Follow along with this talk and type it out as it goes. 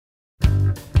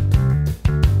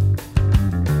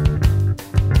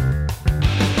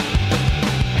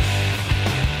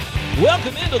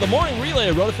Welcome into the Morning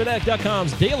Relay,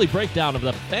 RotoFanatic.com's daily breakdown of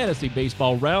the fantasy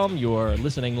baseball realm. You're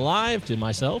listening live to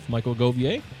myself, Michael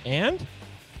Govier, and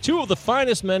two of the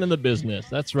finest men in the business.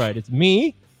 That's right, it's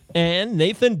me and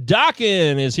Nathan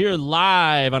Dokken is here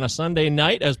live on a Sunday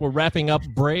night as we're wrapping up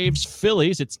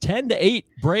Braves-Phillies. It's 10-8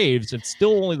 Braves. It's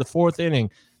still only the fourth inning.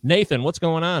 Nathan, what's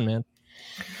going on, man?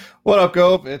 What up,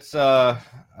 Gove? It's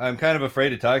I'm kind of afraid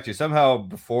to talk to you. Somehow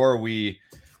before we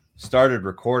started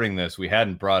recording this, we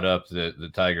hadn't brought up the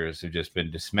Tigers who've just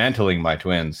been dismantling my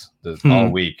Twins all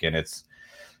week, and it's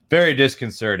very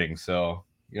disconcerting. So,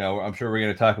 I'm sure we're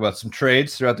going to talk about some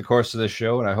trades throughout the course of this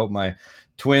show, and I hope my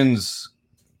Twins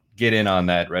get in on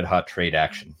that red hot trade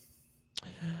action.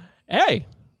 Hey,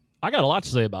 I got a lot to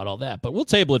say about all that, but we'll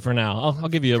table it for now. I'll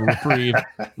give you a reprieve.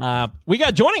 We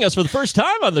got joining us for the first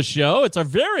time on the show. It's our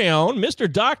very own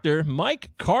Mr. Doctor Mike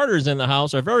Carter's in the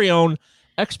house, our very own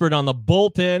expert on the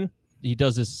bullpen. He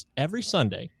does this every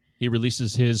Sunday. He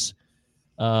releases his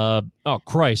oh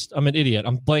Christ, I'm an idiot.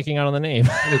 I'm blanking out on the name.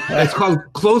 It's called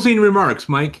Closing Remarks,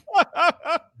 Mike.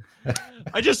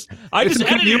 I just edited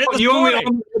it you only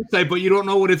own the website, but you don't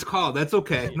know what it's called. That's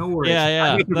okay. No worries.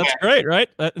 Yeah. That's great, right?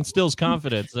 That instills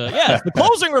confidence. Yes, the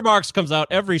Closing Remarks comes out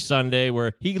every Sunday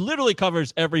where he literally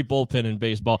covers every bullpen in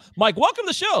baseball. Mike, welcome to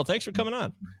the show. Thanks for coming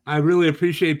on. I really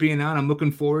appreciate being on. I'm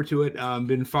looking forward to it.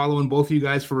 Been following both of you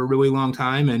guys for a really long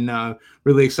time, and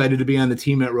really excited to be on the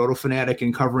team at Roto Fanatic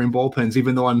and covering bullpens,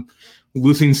 even though I'm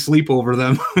losing sleep over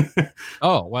them.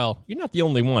 Oh, well, you're not the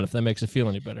only one, if that makes it feel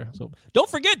any better. So don't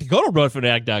forget to go to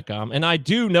RotoFanatic.com. And I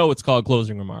do know it's called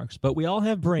Closing Remarks, but we all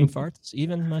have brain farts,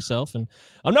 even myself. And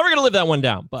I'm never going to live that one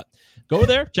down. But go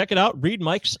there, check it out, read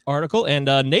Mike's article. And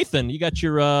Nathan, you got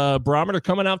your barometer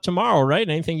coming out tomorrow, right?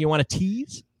 Anything you want to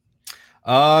tease?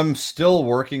 I'm still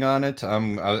working on it.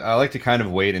 I like to kind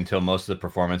of wait until most of the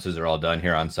performances are all done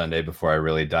here on Sunday before I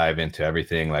really dive into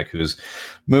everything, like who's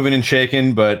moving and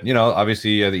shaking. But,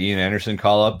 obviously the Ian Anderson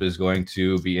call-up is going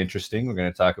to be interesting. We're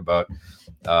going to talk about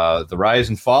the rise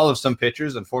and fall of some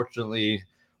pitchers. Unfortunately,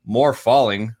 more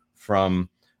falling from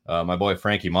my boy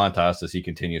Frankie Montas as he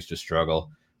continues to struggle.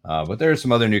 But there are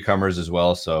some other newcomers as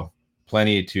well, so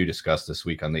plenty to discuss this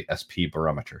week on the SP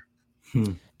Barometer.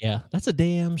 Yeah, that's a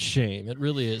damn shame. It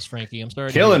really is, Frankie. I'm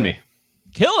sorry. Killing me,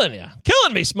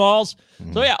 Smalls.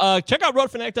 So check out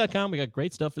RotoFanatic.com. We got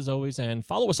great stuff as always, and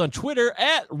follow us on Twitter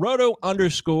at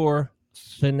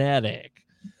Roto_Fanatic.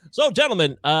 So,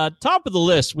 gentlemen, top of the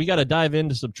list, we got to dive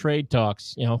into some trade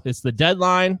talks. It's the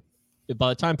deadline. By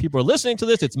the time people are listening to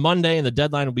this, it's Monday, and the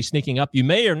deadline will be sneaking up. You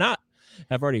may or not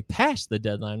have already passed the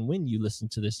deadline when you listen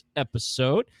to this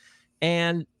episode,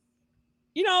 and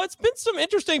it's been some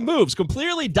interesting moves,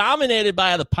 completely dominated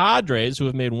by the Padres, who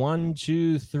have made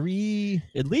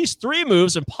at least three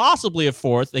moves and possibly a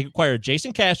fourth. They acquired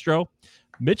Jason Castro,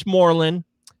 Mitch Moreland,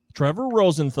 Trevor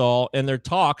Rosenthal, and their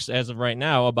talks as of right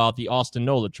now about the Austin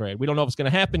Nola trade. We don't know if it's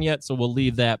going to happen yet, so we'll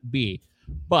leave that be.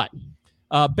 But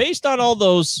based on all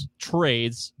those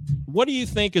trades, what do you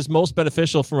think is most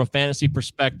beneficial from a fantasy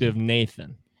perspective,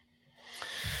 Nathan?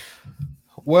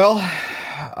 Well,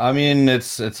 I mean,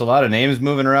 it's a lot of names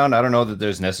moving around. I don't know that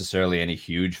there's necessarily any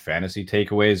huge fantasy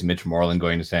takeaways. Mitch Moreland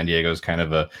going to San Diego is kind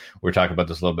of we were talking about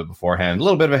this a little bit beforehand. A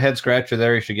little bit of a head scratcher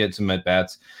there. He should get some at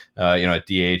bats, at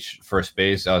DH first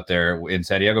base out there in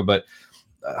San Diego. But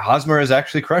Hosmer is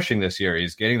actually crushing this year.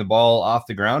 He's getting the ball off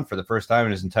the ground for the first time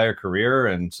in his entire career.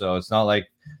 And so it's not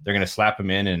like they're going to slap him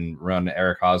in and run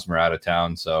Eric Hosmer out of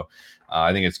town. So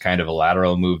I think it's kind of a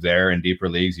lateral move there. In deeper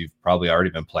leagues, you've probably already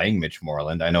been playing Mitch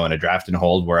Moreland. I know in a draft and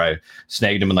hold where I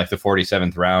snagged him in like the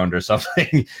 47th round or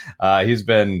something, he's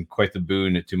been quite the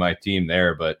boon to my team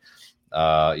there. But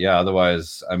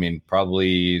otherwise, I mean,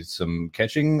 probably some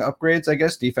catching upgrades, I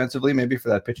guess, defensively, maybe for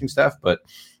that pitching staff, but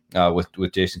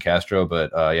with Jason Castro.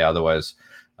 But otherwise,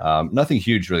 nothing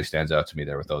huge really stands out to me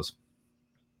there with those.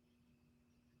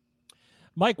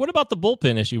 Mike, what about the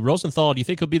bullpen issue? Rosenthal, do you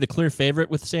think he'll be the clear favorite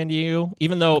with San Diego,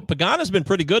 even though Pagan has been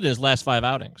pretty good in his last 5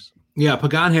 outings? Yeah,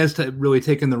 Pagan has really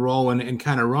taken the role and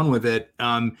kind of run with it.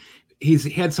 He's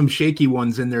had some shaky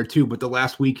ones in there too, but the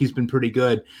last week he's been pretty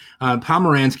good.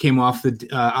 Pomeranz came off the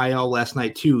IL last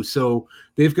night too, so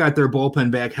they've got their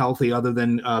bullpen back healthy other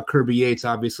than Kirby Yates,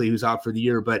 obviously, who's out for the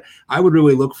year. But I would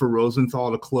really look for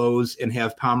Rosenthal to close and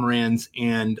have Pomeranz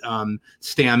and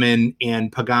Stammen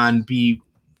and Pagan be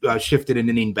shifted an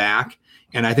inning back.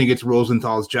 And I think it's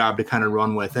Rosenthal's job to kind of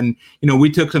run with. And,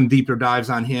 we took some deeper dives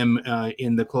on him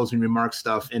in the closing remarks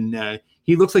stuff. And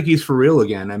he looks like he's for real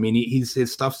again. I mean,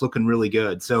 his stuff's looking really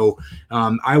good. So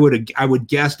I would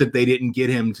guess that they didn't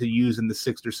get him to use in the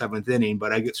 6th or 7th inning,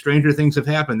 but stranger things have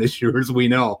happened this year, as we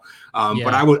know.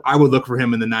 But I would look for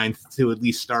him in the 9th to at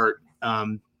least start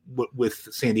with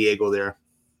San Diego there.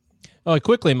 Oh,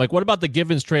 quickly, Mike, what about the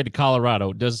Givens trade to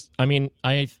Colorado?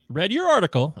 I read your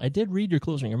article. I did read your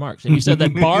closing remarks. And you said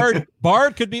that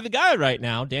Bard could be the guy right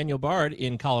now, Daniel Bard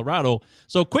in Colorado.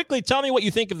 So quickly, tell me what you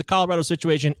think of the Colorado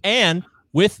situation. And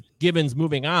with Givens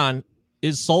moving on,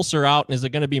 is Sulcer out? And is it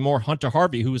going to be more Hunter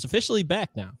Harvey, who is officially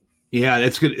back now? Yeah,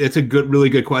 that's good. It's a really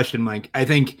good question, Mike. I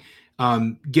think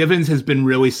Givens has been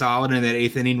really solid in that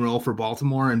 8th inning role for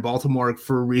Baltimore, and Baltimore,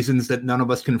 for reasons that none of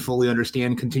us can fully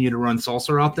understand, continue to run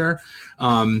Sulcer out there.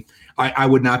 I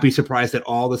would not be surprised at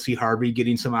all to see Harvey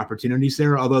getting some opportunities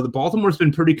there, although the Baltimore's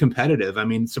been pretty competitive. I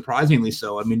mean, surprisingly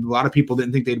so. I mean, a lot of people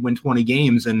didn't think they'd win 20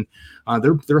 games, and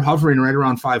they're hovering right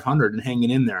around 500 and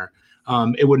hanging in there.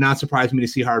 It would not surprise me to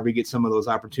see Harvey get some of those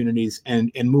opportunities.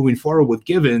 And moving forward with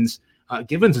Givens,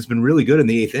 Givens has been really good in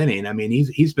the 8th inning. I mean,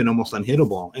 he's been almost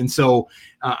unhittable. And so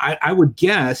I would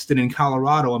guess that in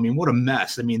Colorado, I mean, what a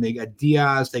mess. I mean, they got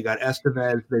Diaz, they got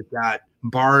Estevez, they've got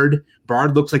Bard.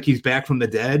 Bard looks like he's back from the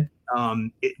dead.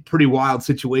 Pretty wild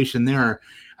situation there.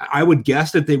 I would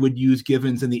guess that they would use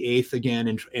Givens in the 8th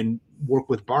again and work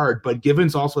with Bard, but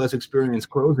Givens also has experience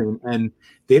closing, and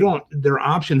their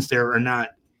options there are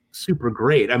not super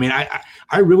great. I mean,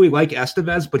 I really like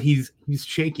Estevez, but he's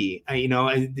shaky.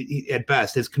 At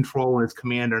best, his control and his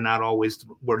command are not always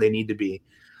where they need to be.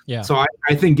 Yeah. So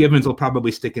I think Givens will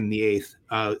probably stick in the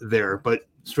 8th there. But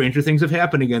stranger things have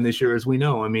happened again this year, as we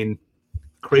know. I mean,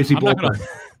 crazy bullpen.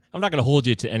 I'm not going to hold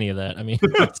you to any of that. I mean,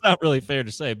 it's not really fair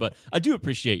to say, but I do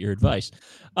appreciate your advice.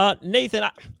 Nathan,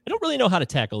 I don't really know how to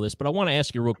tackle this, but I want to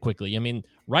ask you real quickly. I mean,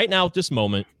 right now at this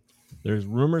moment, there's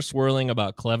rumors swirling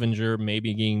about Clevenger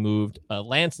maybe getting moved.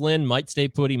 Lance Lynn might stay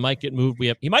put. He might get moved.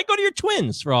 He might go to your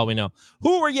Twins for all we know.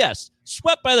 Who were,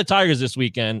 swept by the Tigers this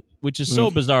weekend, which is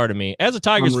so bizarre to me. As a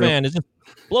Tigers fan, it just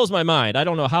blows my mind. I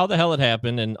don't know how the hell it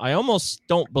happened, and I almost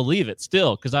don't believe it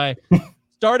still, because I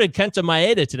started Kenta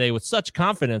Maeda today with such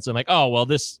confidence. I'm like, oh, well,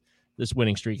 this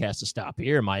winning streak has to stop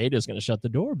here. Maeda's going to shut the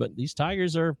door, but these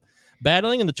Tigers are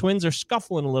battling, and the Twins are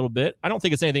scuffling a little bit. I don't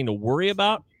think it's anything to worry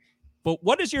about. But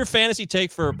what is your fantasy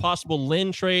take for a possible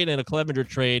Lynn trade and a Clevenger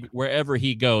trade wherever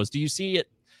he goes? Do you see it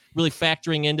really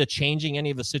factoring into changing any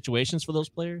of the situations for those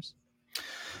players?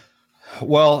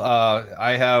 Well,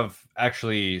 I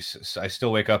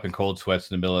still wake up in cold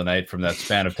sweats in the middle of the night from that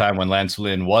span of time when Lance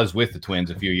Lynn was with the Twins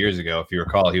a few years ago. If you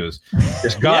recall, he was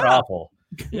just god-awful.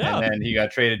 Yeah. And then he got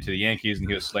traded to the Yankees, and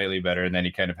he was slightly better, and then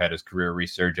he kind of had his career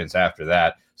resurgence after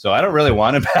that. So I don't really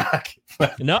want him back.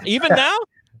 No, even now?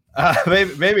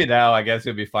 Maybe now I guess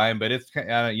it'd be fine, but it's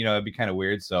it'd be kind of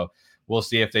weird. So we'll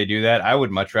see if they do that. I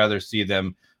would much rather see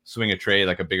them swing a trade,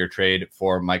 like a bigger trade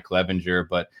for Mike Clevenger.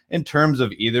 But in terms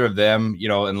of either of them,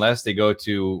 unless they go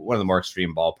to one of the more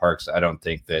extreme ballparks, I don't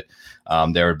think that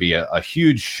there would be a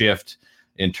huge shift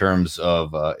in terms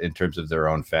of their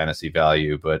own fantasy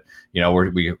value. But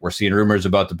we're seeing rumors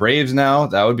about the Braves now.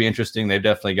 That would be interesting. They've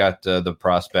definitely got the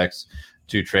prospects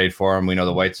to trade for him. We know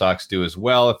the White Sox do as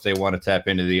well if they want to tap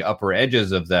into the upper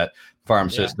edges of that farm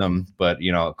system. But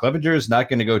Clevenger is not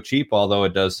going to go cheap, although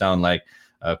it does sound like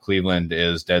Cleveland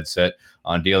is dead set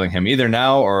on dealing him either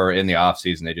now or in the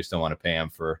offseason. They just don't want to pay him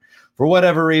for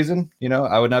whatever reason.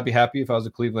 I would not be happy if I was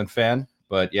a Cleveland fan.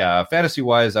 But yeah, fantasy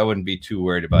wise, I wouldn't be too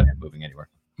worried about him moving anywhere.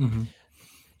 Mm-hmm.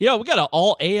 Yeah, we got an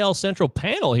all AL Central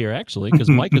panel here, actually, because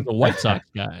Mike is a White Sox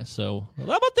guy. So how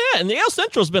about that? And the AL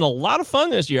Central has been a lot of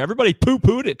fun this year. Everybody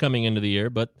poo-pooed it coming into the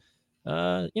year, but,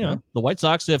 the White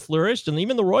Sox have flourished, and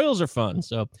even the Royals are fun.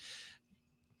 So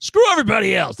screw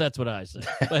everybody else. That's what I say.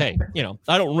 But, hey,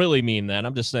 I don't really mean that.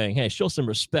 I'm just saying, hey, show some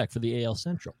respect for the AL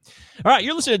Central. All right,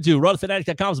 you're listening to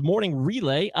RotoFanatic.com's Morning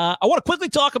Relay. I want to quickly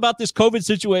talk about this COVID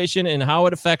situation and how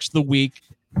it affects the week.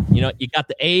 You got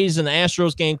the A's and the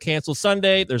Astros game canceled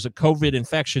Sunday. There's a COVID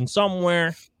infection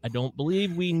somewhere. I don't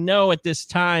believe we know at this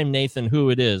time, Nathan,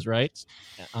 who it is, right?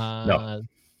 No.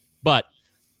 But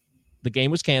the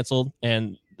game was canceled,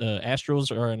 and the Astros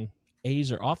and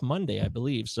A's are off Monday, I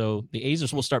believe. So the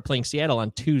A's will start playing Seattle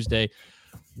on Tuesday.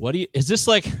 This is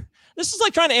like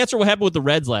trying to answer what happened with the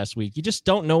Reds last week. You just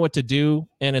don't know what to do,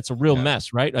 and it's a real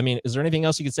mess, right? I mean, is there anything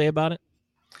else you could say about it?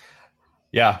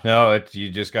 Yeah, no, you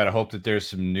just got to hope that there's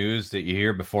some news that you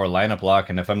hear before lineup lock.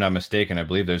 And if I'm not mistaken, I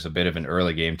believe there's a bit of an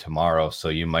early game tomorrow, so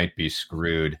you might be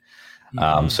screwed.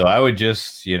 Mm-hmm. So I would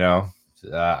just,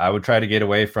 I would try to get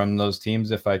away from those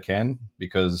teams if I can,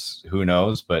 because who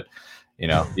knows? But,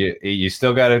 you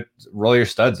still got to roll your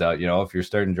studs out. If you're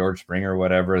starting George Springer or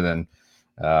whatever, then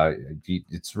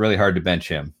it's really hard to bench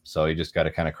him. So you just got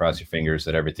to kind of cross your fingers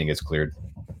that everything gets cleared.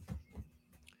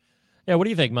 Yeah, what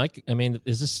do you think, Mike? I mean,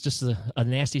 is this just a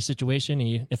nasty situation?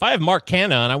 If I have Mark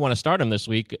Canha and I want to start him this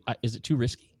week, is it too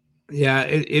risky? Yeah,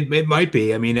 it might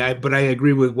be. I mean, but I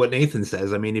agree with what Nathan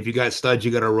says. I mean, if you got studs,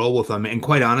 you got to roll with them. And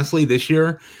quite honestly, this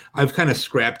year I've kind of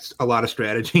scrapped a lot of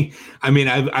strategy. I mean,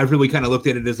 I've really kind of looked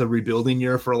at it as a rebuilding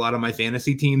year for a lot of my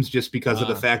fantasy teams, just because of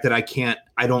the fact that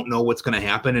I don't know what's going to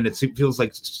happen, and it feels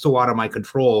like so out of my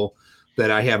control that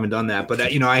I haven't done that. But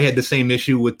I had the same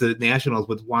issue with the Nationals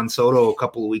with Juan Soto a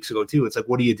couple of weeks ago too. It's like,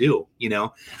 what do you do?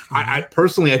 I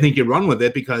personally, I think you run with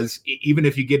it, because even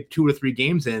if you get 2 or 3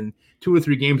 games in, 2 or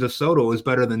 3 games of Soto is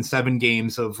better than 7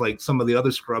 games of like some of the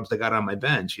other scrubs I got on my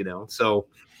bench. So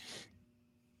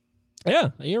yeah,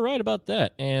 you're right about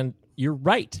that. And you're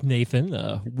right, Nathan.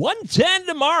 1:10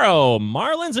 tomorrow.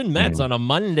 Marlins and Mets on a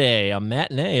Monday, a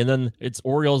matinee, and then it's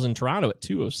Orioles in Toronto at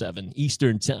 2:07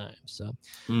 Eastern time. So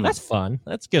that's fun.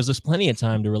 That gives us plenty of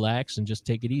time to relax and just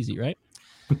take it easy, right?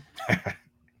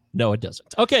 No, it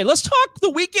doesn't. Okay, let's talk the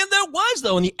weekend that was,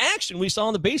 though, and the action we saw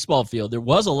on the baseball field. There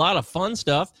was a lot of fun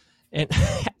stuff. And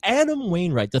Adam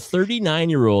Wainwright, the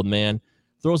 39-year-old man,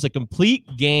 throws a complete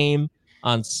game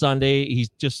on Sunday. He's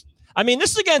just,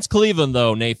 this is against Cleveland,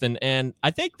 though, Nathan. And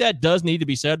I think that does need to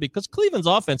be said, because Cleveland's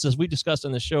offense, as we discussed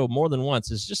on the show more than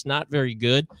once, is just not very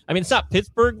good. I mean, it's not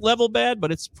Pittsburgh level bad,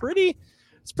 but it's pretty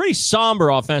somber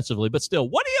offensively. But still,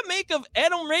 what do you make of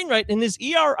Adam Wainwright in his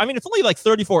ERA? I mean, it's only like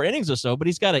 34 innings or so, but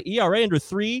he's got an ERA under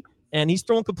 3, and he's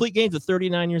throwing complete games at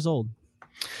 39 years old.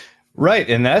 Right.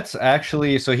 And that's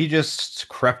actually, so he just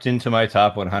crept into my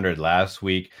top 100 last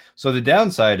week. So the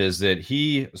downside is that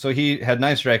he had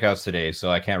 9 strikeouts today.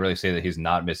 So I can't really say that he's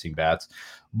not missing bats,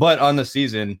 but on the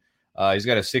season, he's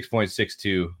got a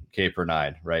 6.62 K per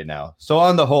 9 right now. So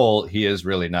on the whole, he is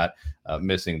really not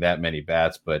missing that many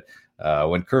bats, but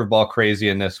went curveball crazy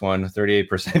in this one, 38%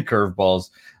 curveballs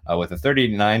with a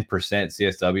 39%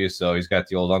 CSW. So he's got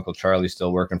the old Uncle Charlie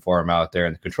still working for him out there,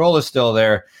 and the control is still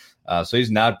there. So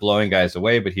he's not blowing guys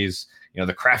away, but he's,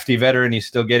 the crafty veteran. He's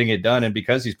still getting it done. And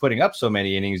because he's putting up so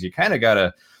many innings, you kind of got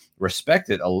to respect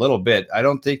it a little bit. I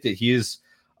don't think that he's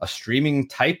a streaming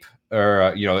type,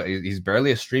 or, he's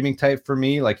barely a streaming type for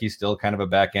me. Like, he's still kind of a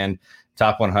back end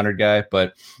top 100 guy.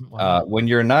 But when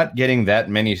you're not getting that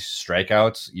many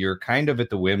strikeouts, you're kind of at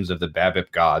the whims of the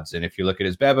BABIP gods. And if you look at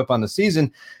his BABIP on the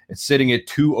season, it's sitting at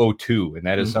 202. And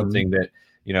that is something that,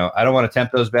 I don't want to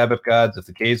tempt those BABIP gods. If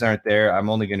the K's aren't there, I'm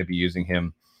only going to be using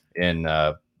him in,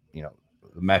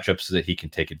 matchups that he can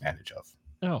take advantage of.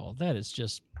 Oh, that is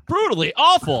just brutally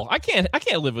awful. I can't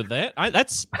live with that.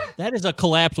 That is a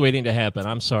collapse waiting to happen.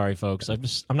 I'm sorry, folks.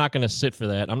 I'm not going to sit for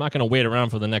that. I'm not going to wait around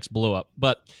for the next blow up.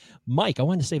 But Mike, I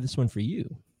wanted to save this one for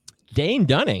you. Dane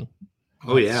Dunning.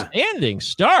 Oh yeah, standing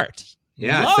start.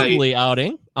 Yeah, lovely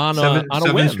outing on seven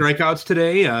a whim. strikeouts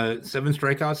today. 7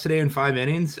 strikeouts today in 5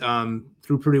 innings.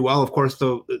 Threw pretty well. Of course,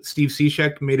 though, Steve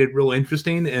Cishek made it real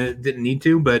interesting, and it didn't need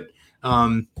to, but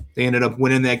they ended up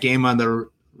winning that game on the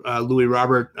Louis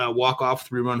Robert walk-off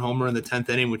 3-run homer in the 10th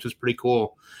inning, which was pretty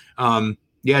cool.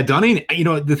 Yeah, Dunning.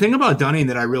 The thing about Dunning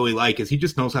that I really like is he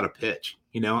just knows how to pitch.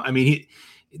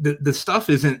 The stuff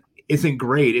isn't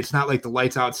great. It's not like the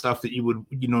lights out stuff that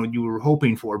you were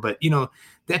hoping for, but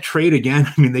that trade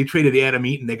again, they traded Adam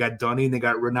Eaton, they got Dunning, they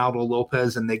got Ronaldo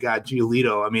Lopez, and they got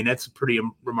Giolito. That's a pretty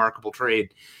remarkable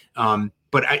trade.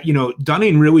 But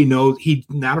Dunning really knows, he's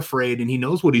not afraid, and he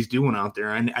knows what he's doing out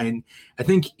there. And I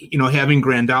think, having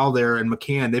Grandal there and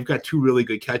McCann, they've got 2 really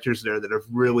good catchers there that have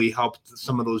really helped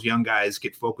some of those young guys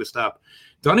get focused up.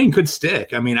 Dunning could stick.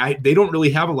 They don't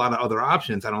really have a lot of other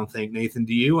options, I don't think. Nathan,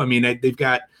 do you? They've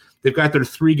got their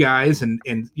 3 guys, and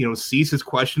Cease is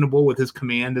questionable with his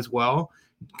command as well.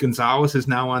 Gonzalez is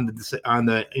now on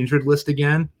the injured list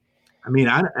again.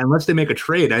 Unless they make a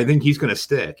trade, I think he's going to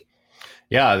stick.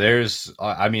 Yeah,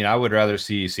 I would rather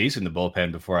see Cease in the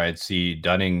bullpen before I'd see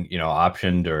Dunning,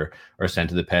 optioned or sent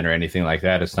to the pen or anything like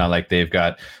that. It's not like they've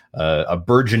got a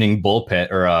burgeoning bullpen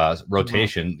or a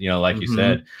rotation, like you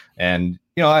said. And,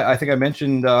 I think I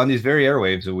mentioned on these very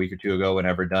airwaves a week or 2 ago,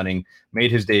 whenever Dunning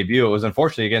made his debut, it was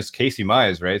unfortunately against Casey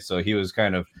Mize, right? So he was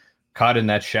kind of caught in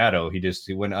that shadow. He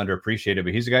went underappreciated,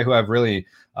 but he's a guy who I've really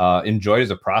enjoyed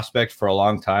as a prospect for a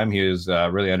long time. He was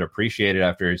really underappreciated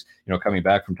after his, coming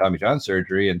back from Tommy John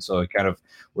surgery. And so he kind of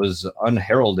was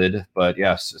unheralded, but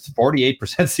yes, 48%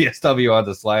 CSW on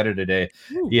the slider today.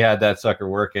 Ooh. He had that sucker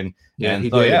working. Yeah, and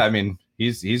so,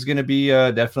 he's going to be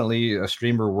definitely a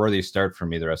streamer worthy start for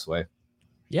me the rest of the way.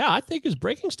 Yeah, I think his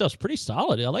breaking stuff's pretty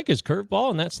solid. I like his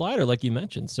curveball and that slider, like you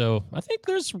mentioned. So I think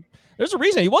there's a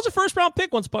reason. He was a first-round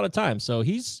pick once upon a time, so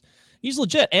he's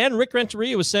legit. And Rick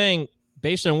Renteria was saying,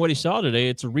 based on what he saw today,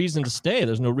 it's a reason to stay.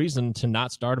 There's no reason to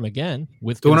not start him again.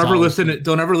 Don't ever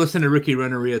listen to Ricky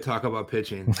Renteria talk about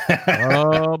pitching.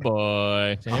 Oh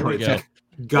boy, here we go.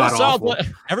 God awful.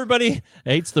 Everybody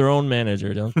hates their own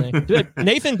manager, don't they?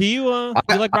 Nathan, do you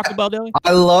like Rocco Baldelli?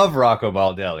 I love Rocco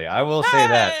Baldelli. I will say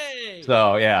that.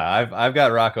 So yeah, I've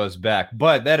got Rocco's back,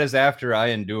 but that is after I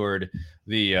endured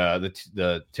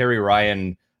the Terry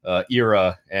Ryan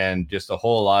era and just a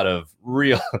whole lot of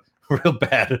real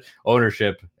bad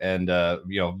ownership and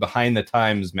behind the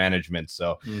times management.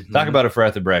 So talk about a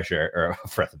breath of fresh air.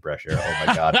 Oh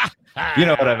my God. You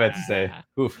know what I meant to say.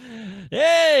 Oof.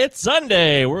 Hey, it's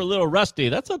Sunday. We're a little rusty.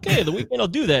 That's okay. The weekend will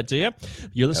do that to you.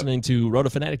 You're listening to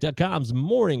RotoFanatic.com's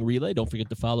Morning Relay. Don't forget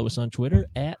to follow us on Twitter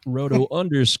at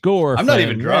 @roto_. I'm not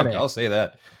even drunk. I'll say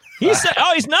that. He said,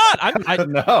 "Oh, he's not."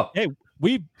 No. Hey,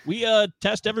 we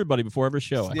test everybody before every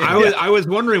show. I was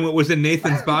wondering what was in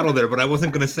Nathan's bottle there, but I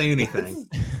wasn't going to say anything.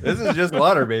 This is just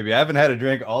water, baby. I haven't had a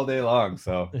drink all day long,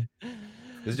 so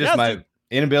it's just my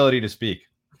inability to speak.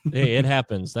 Hey, it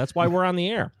happens. That's why we're on the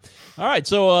air. All right.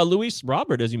 So Luis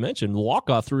Robert, as you mentioned,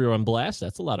 walk-off threw on blast.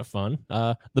 That's a lot of fun.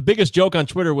 The biggest joke on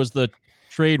Twitter was the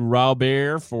trade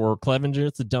Robert for Clevenger.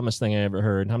 It's the dumbest thing I ever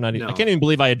heard. I can't even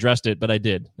believe I addressed it, but I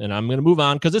did. And I'm going to move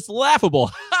on because it's laughable.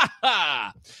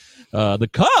 The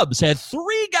Cubs had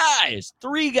three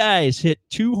guys hit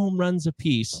 2 home runs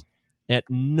apiece at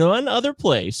none other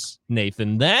place,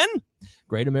 Nathan, than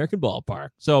Great American Ballpark.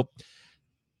 So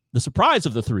the surprise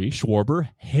of the three, Schwarber,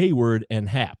 Hayward, and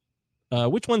Happ.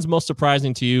 Which one's most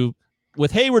surprising to you?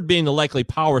 With Hayward being the likely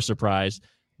power surprise,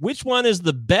 which one is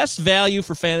the best value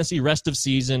for fantasy rest of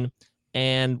season?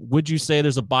 And would you say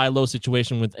there's a buy low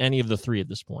situation with any of the three at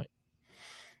this point?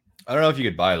 I don't know if you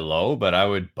could buy low, but I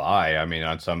would buy. I mean,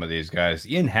 on some of these guys,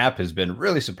 Ian Happ has been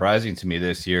really surprising to me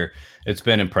this year. It's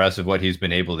been impressive what he's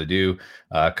been able to do,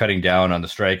 cutting down on the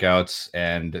strikeouts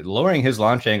and lowering his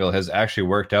launch angle has actually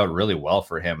worked out really well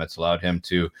for him. It's allowed him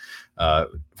to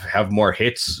have more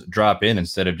hits drop in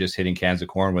instead of just hitting cans of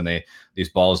corn when these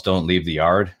balls don't leave the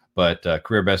yard. But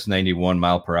career best 91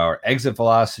 mile per hour exit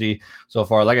velocity so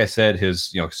far. Like I said,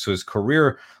 his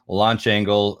career launch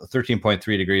angle 13.3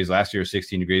 degrees. Last year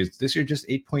 16 degrees. This year just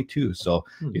 8.2. So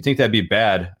you think that'd be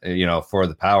bad, for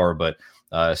the power, but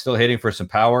still hitting for some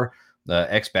power. The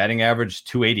X batting average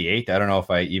 288. I don't know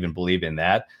if I even believe in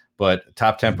that, but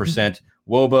top 10%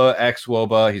 WOBA, X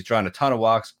WOBA. He's drawing a ton of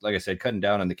walks. Like I said, cutting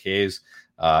down on the Ks.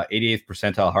 88th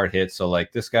percentile hard hit. So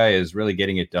like this guy is really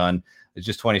getting it done. It's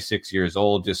just 26 years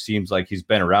old. Just seems like he's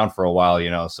been around for a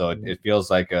while, so it feels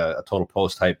like a total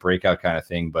post-hype breakout kind of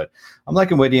thing. But I'm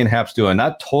liking what Ian Happ's doing.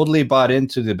 Not totally bought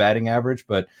into the batting average,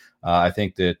 but I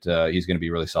think that he's going to be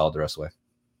really solid the rest of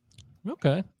the way.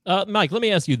 Okay. Mike, let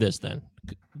me ask you this then.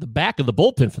 The back of the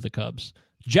bullpen for the Cubs,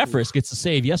 Jeffress gets the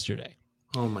save yesterday.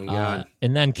 Oh, my God.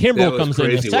 And then Kimbrel comes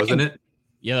crazy, in the second. wasn't it?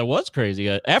 Yeah, that was crazy.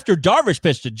 After Darvish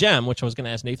pitched to Jem, which I was going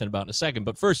to ask Nathan about in a second.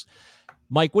 But first,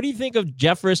 Mike, what do you think of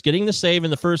Jeffress getting the save in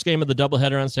the first game of the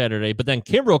doubleheader on Saturday, but then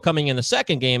Kimbrel coming in the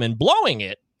second game and blowing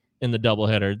it in the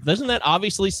doubleheader? Doesn't that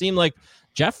obviously seem like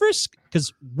Jeffress?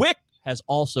 Because Wick has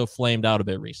also flamed out a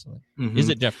bit recently. Mm-hmm. Is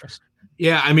it Jeffress?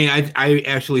 Yeah, I mean, I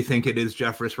actually think it is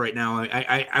Jeffress right now.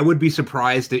 I would be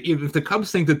surprised if the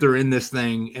Cubs think that they're in this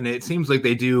thing, and it seems like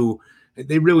they do.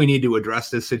 They really need to address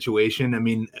this situation. I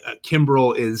mean,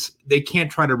 Kimbrel they can't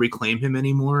try to reclaim him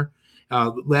anymore.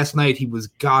 Last night, he was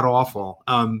god-awful.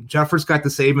 Jeffress got the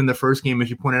save in the first game, as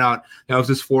you pointed out. That was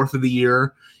his 4th of the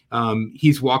year.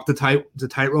 He's walked the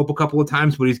tightrope a couple of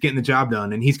times, but he's getting the job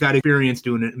done, and he's got experience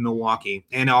doing it in Milwaukee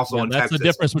and also in Texas. That's the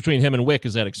difference between him and Wick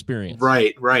is that experience.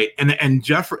 Right. And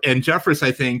Jeffress,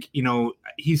 I think,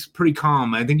 he's pretty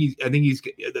calm. I think he's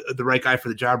the right guy for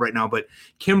the job right now. But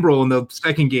Kimbrel in the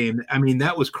second game, I mean,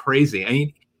 that was crazy. I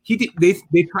mean,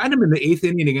 they tried him in the 8th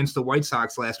inning against the White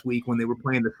Sox last week when they were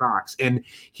playing the Sox, and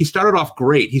he started off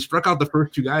great. He struck out the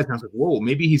first 2 guys, and I was like, whoa,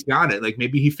 maybe he's got it. Like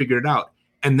maybe he figured it out.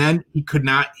 And then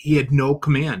he had no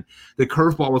command. The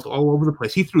curveball was all over the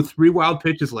place. He threw 3 wild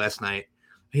pitches last night.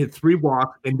 He had 3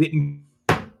 walks and didn't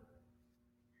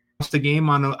lost the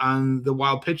game on the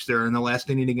wild pitch there in the last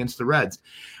inning against the Reds.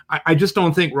 I just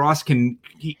don't think Ross can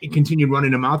continue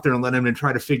running him out there and let him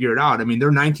try to figure it out. I mean,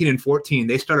 they're 19-14.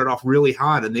 They started off really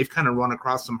hot, and they've kind of run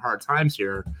across some hard times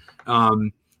here.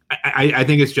 I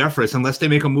think it's Jeffress unless they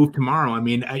make a move tomorrow. I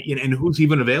mean, and who's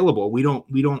even available? We don't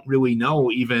really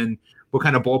know even what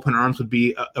kind of bullpen arms would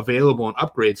be available and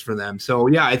upgrades for them. So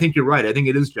yeah, I think you're right. I think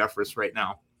it is Jeffress right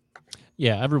now.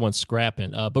 Yeah, everyone's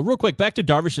scrapping. But real quick, back to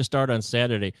Darvish to start on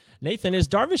Saturday. Nathan, is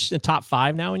Darvish in top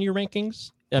 5 now in your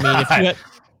rankings? I mean, if you had,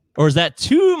 or is that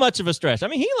too much of a stretch? I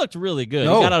mean, he looked really good.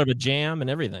 No. He got out of a jam and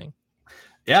everything.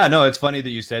 Yeah, no, it's funny that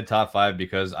you said top 5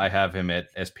 because I have him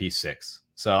at SP6.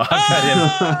 So I've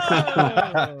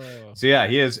got him. So yeah,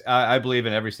 he is. I believe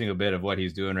in every single bit of what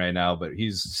he's doing right now, but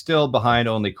he's still behind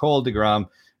only Cole DeGrom,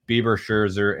 Bieber,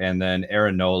 Scherzer, and then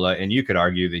Aaron Nola. And you could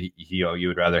argue that you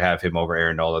would rather have him over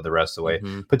Aaron Nola the rest of the way.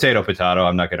 Mm-hmm. Potato.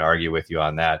 I'm not going to argue with you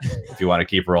on that. If you want to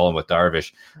keep rolling with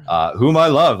Darvish, whom I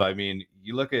love. I mean,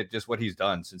 you look at just what he's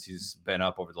done since he's been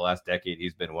up over the last decade.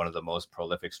 He's been one of the most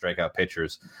prolific strikeout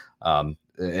pitchers,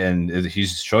 and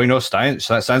he's showing no signs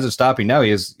of stopping now.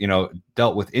 He has,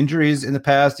 dealt with injuries in the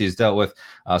past. He's dealt with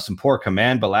some poor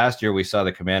command, but last year we saw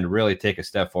the command really take a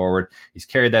step forward. He's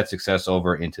carried that success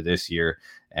over into this year,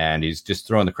 and he's just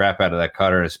throwing the crap out of that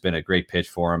cutter. It's been a great pitch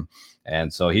for him.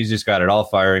 And so he's just got it all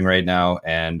firing right now.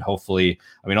 And hopefully,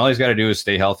 all he's got to do is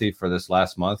stay healthy for this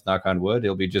last month, knock on wood.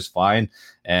 He'll be just fine.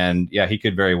 And yeah, he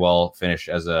could very well finish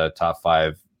as a top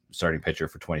 5 starting pitcher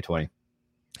for 2020.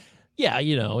 Yeah.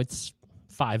 It's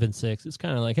 5 and 6. It's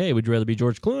kind of like, hey, would you rather be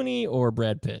George Clooney or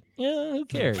Brad Pitt? Yeah. Who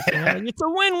cares? It's a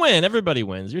win-win. Everybody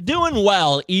wins. You're doing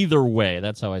well either way.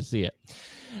 That's how I see it.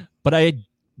 But I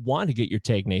want to get your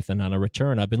take, Nathan, on a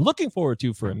return I've been looking forward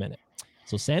to for a minute.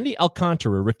 So Sandy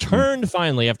Alcantara returned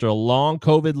finally after a long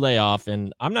COVID layoff,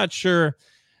 and I'm not sure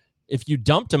if you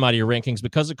dumped him out of your rankings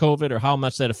because of COVID or how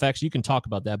much that affects. You can talk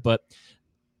about that, but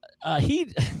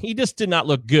he just did not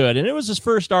look good, and it was his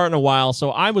first start in a while, so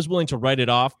I was willing to write it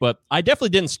off, but I definitely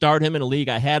didn't start him in a league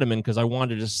I had him in because I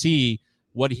wanted to see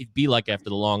what he'd be like after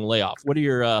the long layoff. What are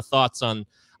your thoughts on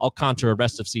Alcantara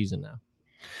rest of season now?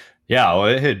 Yeah, well,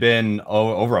 it had been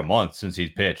over a month since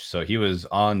he'd pitched, so he was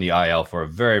on the IL for a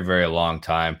very, very long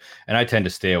time, and I tend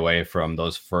to stay away from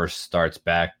those first starts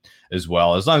back as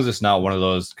well. As long as it's not one of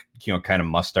those, kind of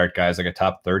must-start guys, like a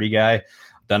top 30 guy,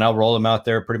 then I'll roll them out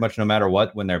there pretty much no matter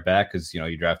what when they're back, because,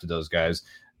 you drafted those guys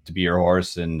to be your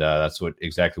horse, and that's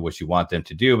exactly what you want them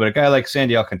to do. But a guy like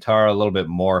Sandy Alcantara, a little bit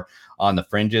more on the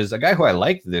fringes, a guy who I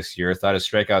liked this year, thought his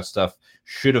strikeout stuff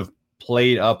should have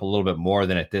played up a little bit more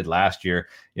than it did last year,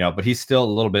 but he's still a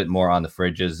little bit more on the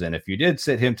fridges. And if you did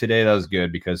sit him today, that was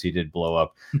good because he did blow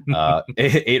up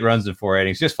 8 runs in 4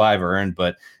 innings, just 5 earned.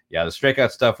 But yeah, the strikeout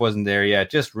stuff wasn't there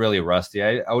yet, just really rusty.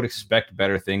 I would expect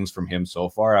better things from him so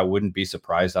far. I wouldn't be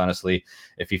surprised, honestly,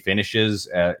 if he finishes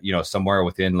somewhere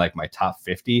within like my top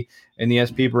 50 in the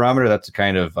SP barometer. That's the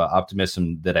kind of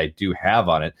optimism that I do have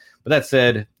on it. But that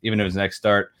said, even if his next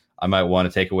start, I might want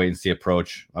to take a wait and see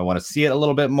approach. I want to see it a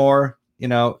little bit more.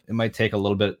 It might take a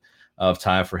little bit of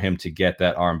time for him to get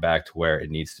that arm back to where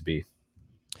it needs to be.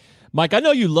 Mike, I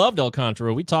know you loved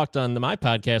Alcantara. We talked on my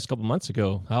podcast a couple months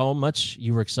ago how much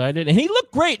you were excited. And he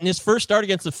looked great in his first start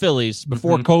against the Phillies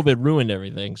before COVID ruined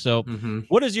everything. So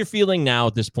what is your feeling now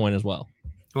at this point as well?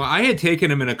 Well, I had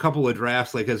taken him in a couple of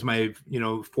drafts, like as my,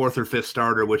 4th or 5th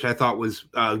starter, which I thought was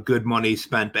good money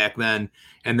spent back then.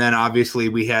 And then obviously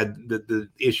we had the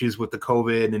issues with the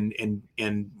COVID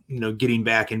and getting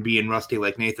back and being rusty,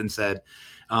 like Nathan said.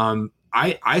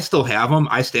 I still have him.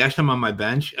 I stashed him on my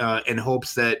bench in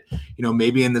hopes that,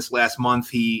 maybe in this last month,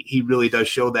 he really does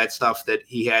show that stuff that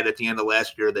he had at the end of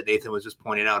last year that Nathan was just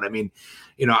pointing out. I mean,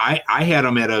 I had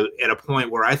him at a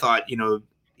point where I thought,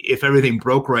 if everything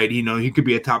broke right, he could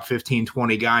be a top 15,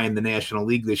 20 guy in the National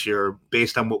League this year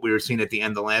based on what we were seeing at the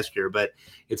end of last year. But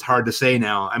it's hard to say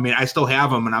now. I mean, I still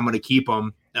have him and I'm going to keep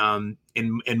him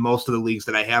in most of the leagues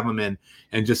that I have him in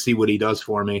and just see what he does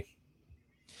for me.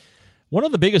 One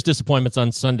of the biggest disappointments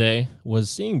on Sunday was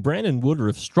seeing Brandon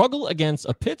Woodruff struggle against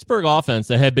a Pittsburgh offense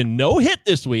that had been no hit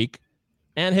this week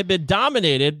and had been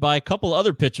dominated by a couple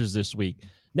other pitchers this week.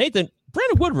 Nathan,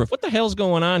 Brandon Woodruff, what the hell's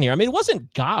going on here? I mean, it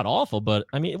wasn't god-awful, but,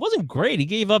 it wasn't great. He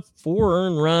gave up 4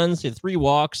 earned runs, he had 3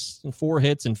 walks, and 4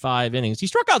 hits in 5 innings. He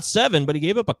struck out 7, but he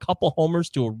gave up a couple homers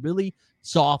to a really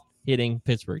soft-hitting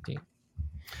Pittsburgh team.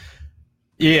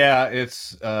 Yeah,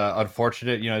 it's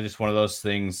unfortunate, just one of those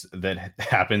things that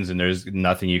happens and there's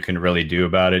nothing you can really do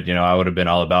about it. I would have been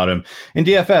all about him in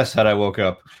DFS had I woke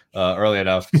up early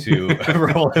enough to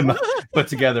roll him, put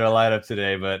together a lineup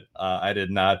today, but I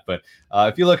did not. But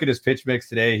if you look at his pitch mix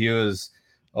today, he was,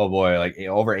 like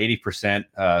over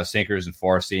 80% sinkers and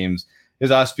 4 seams. His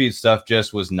off-speed stuff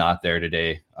just was not there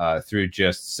today. Through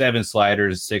just 7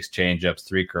 sliders, 6 changeups,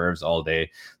 3 curves all day.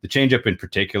 The changeup in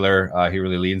particular, he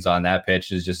really leans on that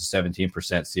pitch. Is just a 17%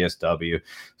 CSW.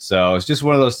 So it's just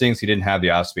one of those things. He didn't have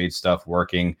the off-speed stuff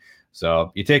working.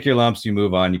 So you take your lumps, you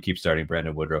move on, you keep starting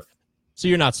Brandon Woodruff. So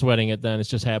you're not sweating it then. It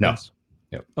just happens.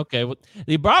 No. Yep. Okay. Well,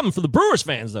 the problem for the Brewers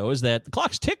fans, though, is that the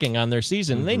clock's ticking on their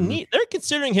season. They're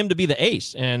considering him to be the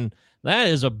ace, and that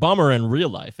is a bummer in real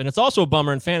life. And it's also a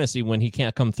bummer in fantasy when he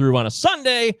can't come through on a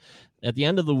Sunday at the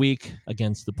end of the week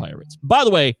against the Pirates. By the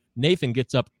way, Nathan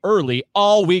gets up early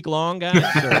all week long, guys.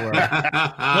 So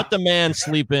let the man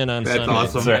sleep in on Sunday.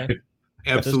 That's awesome. Okay?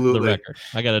 Absolutely. The record.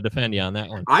 I got to defend you on that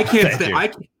one. I can't stay.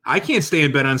 I can't stay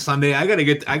in bed on Sunday. I gotta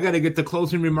get the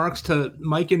closing remarks to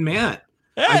Mike and Matt.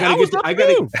 Hey, I gotta get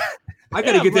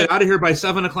but- that out of here by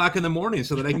 7:00 in the morning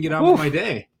so that I can get on with my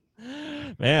day.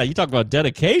 Man, you talk about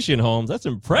dedication, Holmes. That's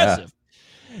impressive.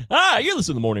 You're listening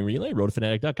to the Morning Relay,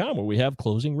 rotofanatic.com, where we have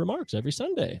closing remarks every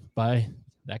Sunday by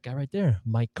that guy right there,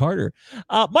 Mike Carter.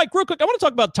 Mike, real quick, I want to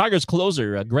talk about Tigers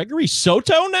closer Gregory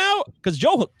Soto now, because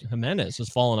Joe Jimenez has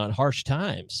fallen on harsh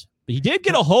times. He did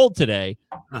get a hold today,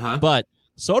 but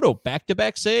Soto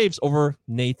back-to-back saves over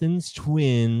Nathan's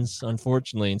Twins,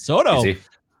 unfortunately. And Soto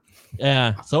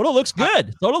looks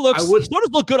good. Soto's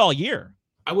looked good all year.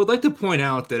 I would like to point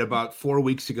out that about 4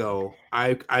 weeks ago,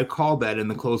 I called that in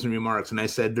the closing remarks, and I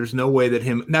said there's no way that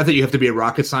not that you have to be a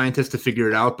rocket scientist to figure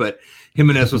it out, but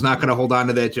Jimenez was not going to hold on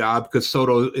to that job because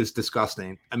Soto is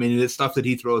disgusting. I mean, the stuff that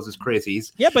he throws is crazy.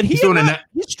 But he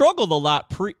struggled a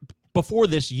lot before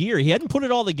this year. He hadn't put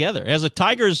it all together. As a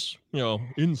Tigers,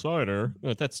 insider,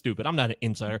 that's stupid. I'm not an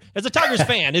insider. As a Tigers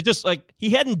fan, it's just like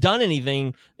he hadn't done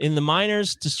anything in the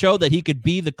minors to show that he could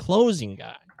be the closing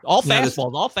guy. All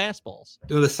fastballs.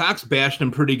 The Sox bashed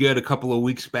him pretty good a couple of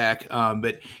weeks back,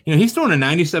 but he's throwing a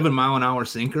 97-mile-an-hour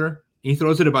sinker. He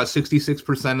throws it about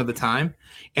 66% of the time,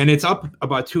 and it's up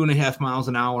about 2.5 miles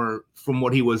an hour from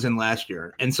what he was in last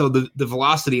year. And so the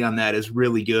velocity on that is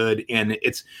really good, and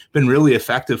it's been really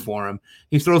effective for him.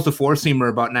 He throws the four-seamer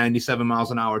about 97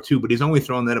 miles an hour too, but he's only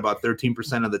throwing that about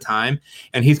 13% of the time.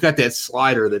 And he's got that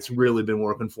slider that's really been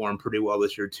working for him pretty well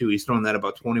this year too. He's throwing that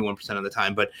about 21% of the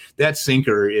time. But that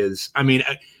sinker is,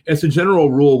 as a general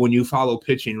rule, when you follow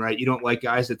pitching, right, you don't like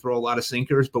guys that throw a lot of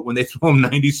sinkers, but when they throw them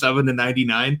 97 to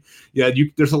 99,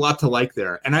 there's a lot to like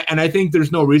there. And I think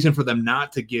there's no reason for them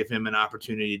not to give him an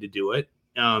opportunity to do it.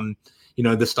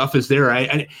 The stuff is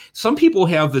there. Some people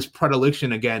have this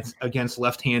predilection against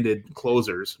left-handed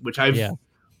closers, which I've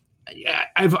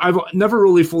never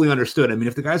really fully understood. I mean,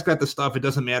 if the guy's got the stuff, it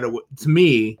doesn't matter. To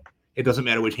me, it doesn't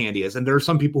matter which hand he is. And there are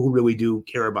some people who really do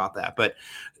care about that. But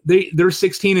they're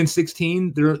 16 and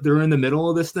 16. They're in the middle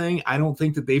of this thing. I don't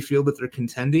think that they feel that they're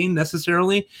contending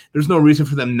necessarily. There's no reason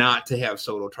for them not to have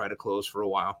Soto try to close for a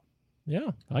while.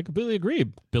 Yeah, I completely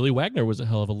agree. Billy Wagner was a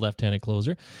hell of a left-handed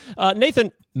closer.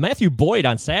 Nathan, Matthew Boyd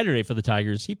on Saturday for the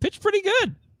Tigers, he pitched pretty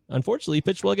good. Unfortunately, he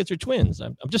pitched well against your Twins.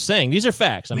 I'm just saying, these are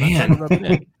facts. I'm not trying to rub it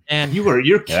in. And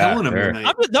you're killing him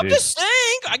tonight. I'm just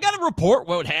saying, I got to report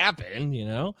what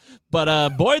happened,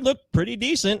 But Boyd looked pretty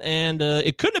decent, and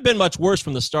it couldn't have been much worse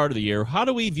from the start of the year. How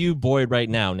do we view Boyd right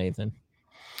now, Nathan?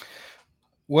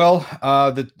 Well,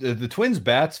 the Twins'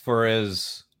 bats, for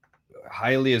as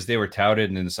highly as they were touted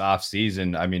in this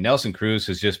offseason, Nelson Cruz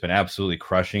has just been absolutely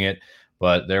crushing it,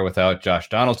 but they're without Josh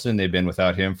Donaldson. They've been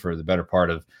without him for the better part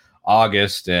of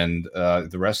August, and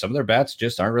some of their bats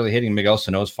just aren't really hitting. Miguel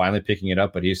Sano's finally picking it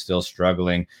up, but he's still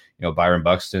struggling. Byron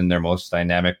Buxton, their most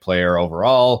dynamic player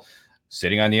overall,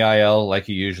 sitting on the IL like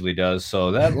he usually does. So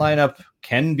that lineup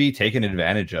can be taken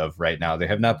advantage of right now. They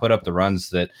have not put up the runs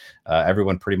that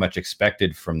everyone pretty much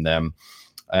expected from them.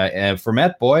 And for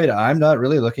Matt Boyd, I'm not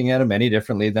really looking at him any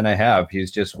differently than I have.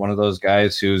 He's just one of those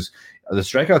guys who's the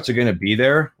strikeouts are going to be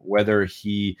there, whether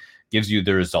he gives you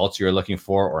the results you're looking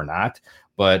for or not.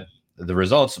 But the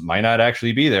results might not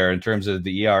actually be there in terms of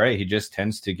the ERA. He just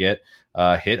tends to get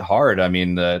hit hard.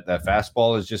 The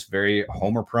fastball is just very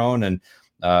homer prone, and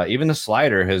even the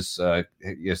slider has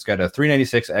it's got a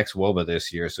 396 xwOBA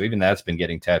this year. So even that's been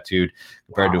getting tattooed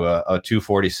compared to a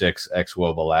 246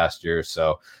 xwOBA last year.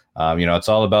 So it's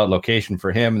all about location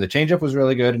for him. The changeup was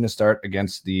really good in his start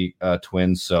against the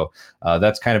Twins. So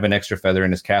that's kind of an extra feather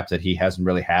in his cap that he hasn't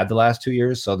really had the last 2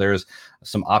 years. So there's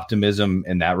some optimism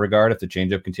in that regard if the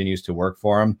changeup continues to work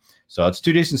for him. So it's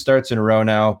 2 decent starts in a row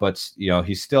now, but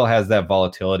he still has that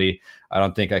volatility. I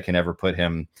don't think I can ever put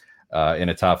him in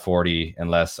a top 40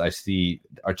 unless I see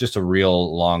just a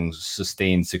real long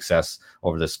sustained success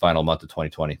over this final month of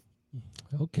 2020.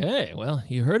 Okay, well,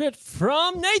 you heard it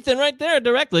from Nathan right there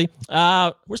directly.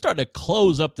 We're starting to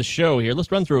close up the show here.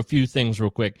 Let's run through a few things real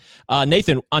quick.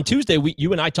 Nathan, on Tuesday,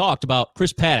 you and I talked about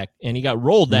Chris Paddack, and he got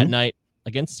rolled that night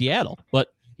against Seattle, but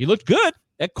he looked good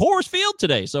at Coors Field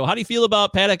today. So how do you feel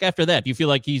about Paddack after that? Do you feel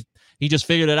like he just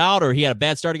figured it out, or he had a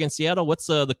bad start against Seattle? What's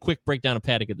the quick breakdown of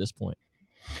Paddack at this point?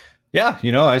 Yeah,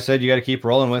 I said you got to keep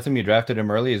rolling with him. You drafted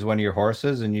him early as one of your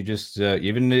horses, and you just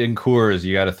even in Coors,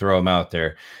 you got to throw him out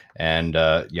there. And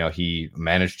he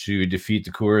managed to defeat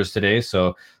the Coors today,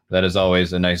 so that is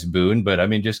always a nice boon. But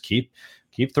just keep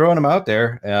throwing him out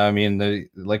there.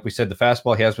 Like we said, the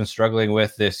fastball he has been struggling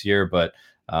with this year, but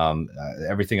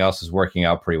everything else is working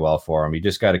out pretty well for him. You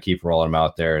just got to keep rolling him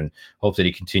out there and hope that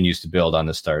he continues to build on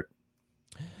the start.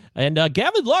 And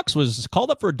Gavin Lux was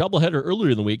called up for a doubleheader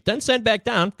earlier in the week, then sent back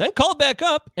down, then called back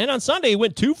up. And on Sunday, he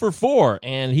went 2 for 4.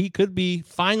 And he could be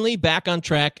finally back on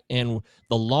track. And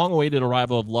the long-awaited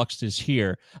arrival of Lux is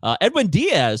here. Edwin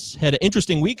Diaz had an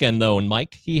interesting weekend, though, and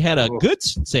Mike. He had a good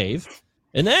save,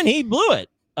 and then he blew it.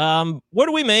 What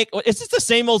do we make? It's just the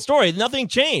same old story. Nothing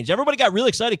changed. Everybody got really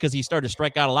excited because he started to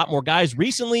strike out a lot more guys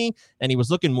recently, and he was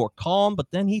looking more calm, but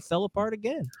then he fell apart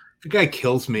again. The guy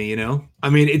kills me, you know?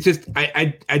 I mean, it's just,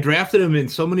 I drafted him in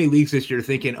so many leagues this year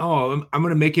thinking, I'm going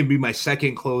to make him be my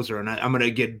second closer and I'm going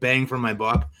to get bang for my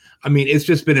buck. I mean, it's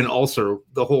just been an ulcer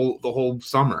the whole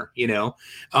summer, you know?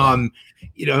 And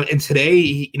today,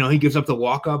 he gives up the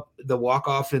walk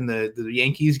off in the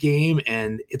Yankees game.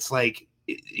 And it's like,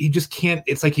 he just can't,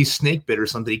 it's like he's snake bit or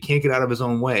something. He can't get out of his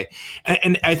own way.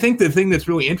 And I think the thing that's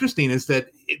really interesting is that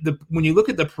when you look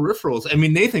at the peripherals, I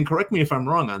mean, Nathan, correct me if I'm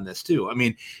wrong on this too. I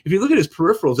mean, if you look at his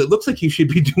peripherals, it looks like he should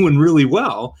be doing really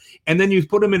well. And then you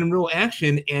put him in real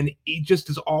action and he just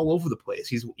is all over the place.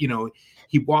 He's,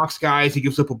 he walks guys, he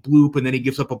gives up a bloop, and then he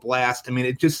gives up a blast. I mean,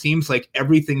 it just seems like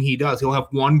everything he does, he'll have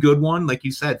one good one, like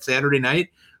you said, Saturday night,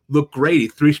 looked great. He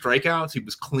 3 strikeouts. He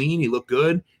was clean. He looked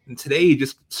good. And today he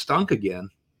just stunk again.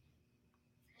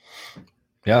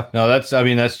 Yeah, no, that's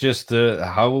just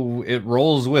how it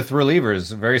rolls with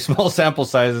relievers. Very small sample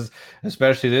sizes,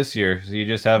 especially this year. So you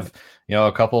just have,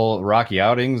 a couple rocky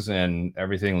outings and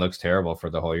everything looks terrible for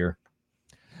the whole year.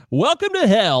 Welcome to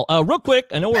hell. Real quick,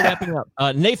 I know we're wrapping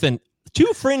up. Nathan,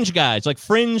 2 fringe guys, like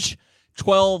fringe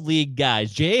 12 league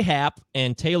guys, Jay Happ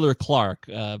and Taylor Clark.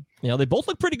 They both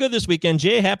look pretty good this weekend.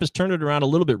 Jay Happ has turned it around a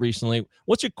little bit recently.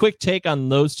 What's your quick take on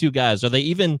those 2 guys? Are they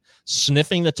even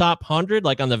sniffing the top 100,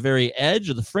 like on the very edge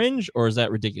of the fringe, or is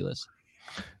that ridiculous?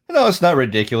 No, it's not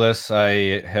ridiculous.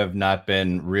 I have not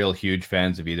been real huge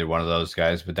fans of either one of those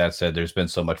guys, but that said, there's been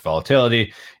so much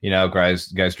volatility,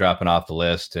 guys dropping off the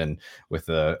list, and with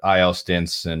the IL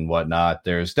stints and whatnot,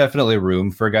 there's definitely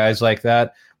room for guys like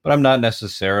that. But I'm not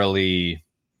necessarily,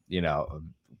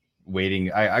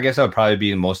 waiting. I guess I would probably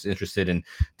be most interested in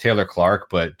Taylor Clark,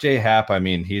 but Jay Happ, I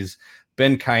mean, he's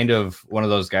been kind of one of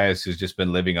those guys who's just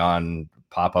been living on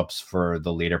pop-ups for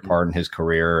the later part in his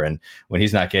career. And when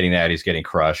he's not getting that, he's getting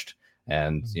crushed.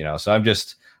 And, so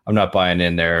I'm not buying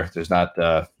in there. There's not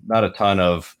a ton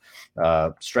of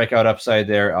strikeout upside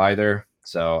there either.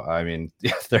 So, I mean,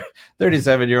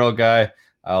 37-year-old guy,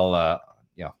 I'll,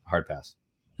 hard pass.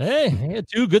 Hey, he had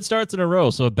 2 good starts in a row,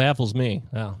 so it baffles me.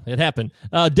 Well, it happened.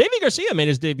 Davey Garcia made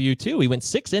his debut, too. He went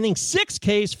 6 innings, 6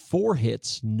 Ks, 4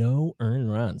 hits, no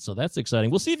earned runs. So that's exciting.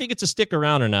 We'll see if he gets to stick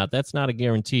around or not. That's not a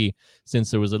guarantee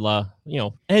since there was a lot,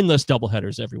 endless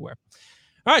doubleheaders everywhere.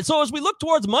 All right, so as we look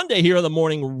towards Monday here on the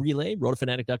Morning Relay,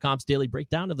 RotoFanatic.com's daily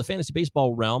breakdown of the fantasy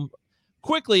baseball realm.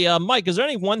 Quickly, Mike, is there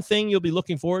any one thing you'll be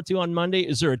looking forward to on Monday?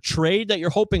 Is there a trade that you're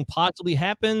hoping possibly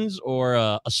happens, or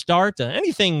a start?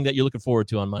 Anything that you're looking forward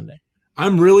to on Monday?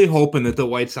 I'm really hoping that the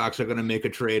White Sox are going to make a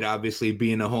trade. Obviously,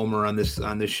 being a homer on this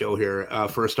show here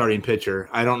for a starting pitcher,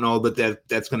 I don't know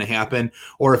that's going to happen.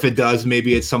 Or if it does,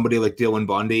 maybe it's somebody like Dylan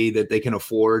Bundy that they can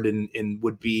afford and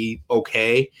would be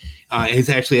okay. He's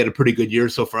actually had a pretty good year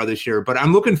so far this year. But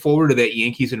I'm looking forward to that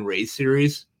Yankees and Rays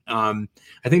series.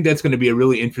 I think that's going to be a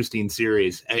really interesting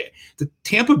series. The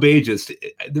Tampa Bay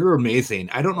they're amazing.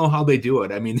 I don't know how they do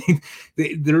it. I mean,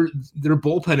 their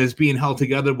bullpen is being held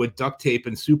together with duct tape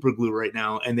and super glue right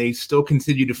now, and they still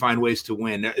continue to find ways to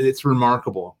win. It's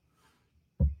remarkable.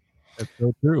 That's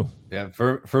so true. Yeah,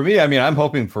 for me, I mean, I'm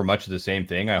hoping for much of the same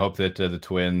thing. I hope that the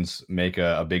Twins make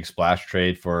a big splash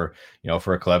trade for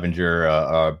a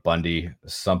Clevenger, Bundy,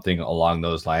 something along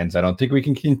those lines. I don't think we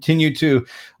can continue to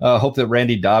hope that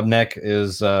Randy Dobnak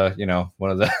is one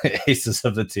of the aces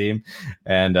of the team,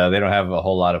 and they don't have a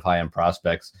whole lot of high-end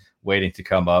prospects waiting to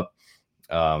come up.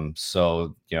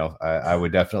 So I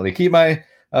would definitely keep my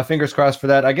fingers crossed for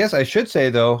that. I guess I should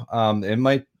say though, it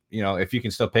might. If you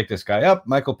can still pick this guy up,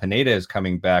 Michael Pineda is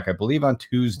coming back, I believe, on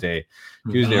Tuesday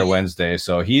or Wednesday.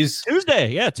 So he's Tuesday.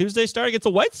 Yeah, Tuesday starting against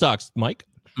the White Sox, Mike.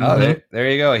 Oh, there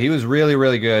you go. He was really,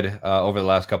 really good over the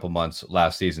last couple months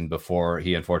last season before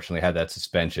he unfortunately had that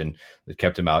suspension that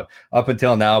kept him out up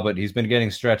until now. But he's been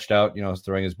getting stretched out,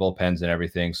 throwing his bullpens and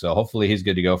everything. So hopefully he's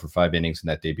good to go for 5 innings in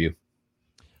that debut.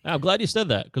 I'm glad you said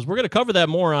that, because we're going to cover that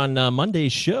more on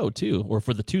Monday's show, too, or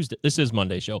for the Tuesday. This is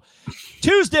Monday's show.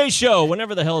 Tuesday show,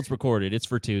 whenever the hell it's recorded, it's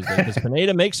for Tuesday, because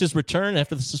Pineda makes his return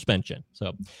after the suspension.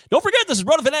 So don't forget, this is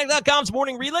RotoFanatic.com's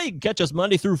Morning Relay. You can catch us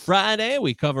Monday through Friday.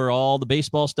 We cover all the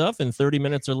baseball stuff in 30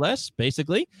 minutes or less,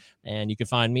 basically. And you can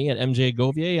find me at MJ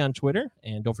Govier on Twitter.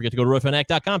 And don't forget to go to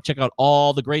RotoFanatic.com. Check out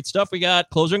all the great stuff we got.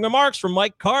 Closing remarks from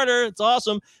Mike Carter. It's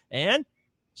awesome. And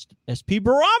SP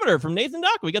Barometer from Nathan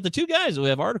Dock. We got the two guys. We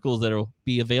have articles that will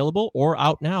be available or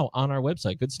out now on our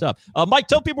website. Good stuff. Mike,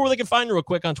 tell people where they can find you real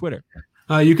quick on Twitter.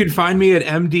 You can find me at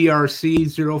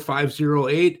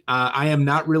MDRC0508. I am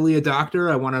not really a doctor.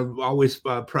 I want to always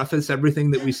preface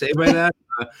everything that we say by that.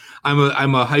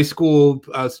 I'm a high school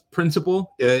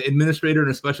principal, administrator in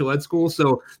a special ed school.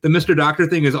 So the Mr. Doctor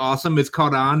thing is awesome. It's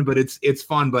caught on, but it's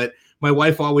fun. But my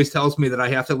wife always tells me that I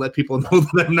have to let people know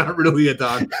that I'm not really a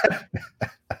doctor.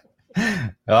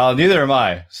 Well, neither am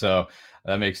I. So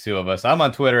that makes two of us. I'm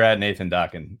on Twitter at Nathan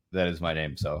Dockin. That is my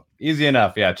name. So easy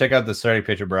enough. Yeah. Check out the Starting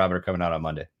Pitcher Barometer coming out on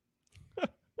Monday.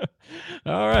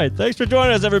 All right. Thanks for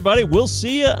joining us, everybody. We'll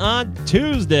see you on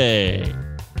Tuesday,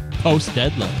 post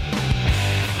deadline.